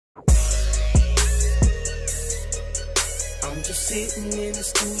I'm just sitting in the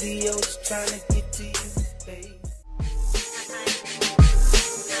studio just trying to get to you, babe.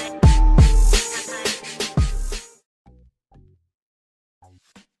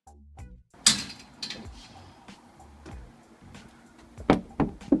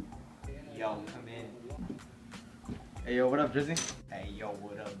 Yo, come in. Hey, yo, what up, Drizzy? Hey, yo,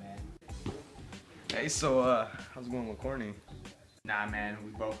 what up, man? Hey, so, how's it going with Courtney? Nah, man, we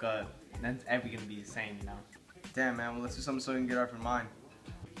broke up. That's ever gonna be the same, you know? Damn, man, well, let's do something so we can get off your mind.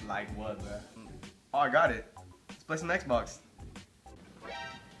 Like what, bro? Oh, I got it. Let's play some Xbox.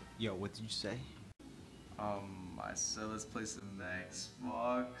 Yo, what did you say? I said let's play some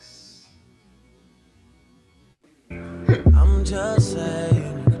Xbox. I'm just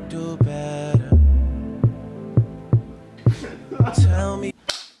saying you could do better. Tell me.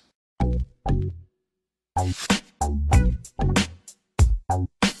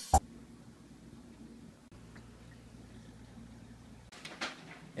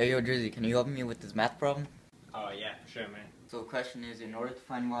 Yo, Drizzy, can you help me with this math problem? Oh, yeah, sure, man. So the question is, in order to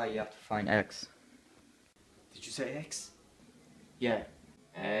find y, you have to find x. Did you say X? Yeah.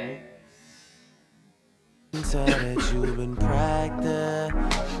 A. So that you've been practicing.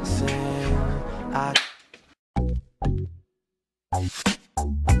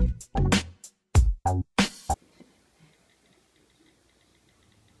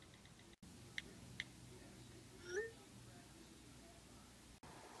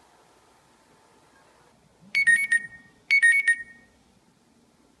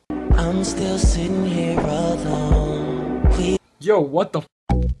 I'm still sitting here alone. Please. Yo, what the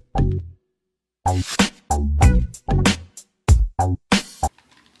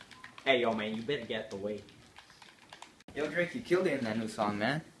Hey, yo, man, you better get the way. Yo, Drake, you killed it in that new song,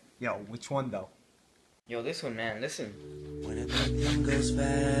 man. Yo, which one, though? Yo, this one, man, listen. When everything goes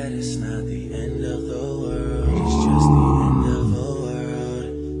bad, it's not the end of the world. It's just the end of a world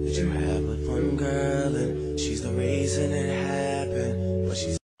that you have with one girl, and she's the reason it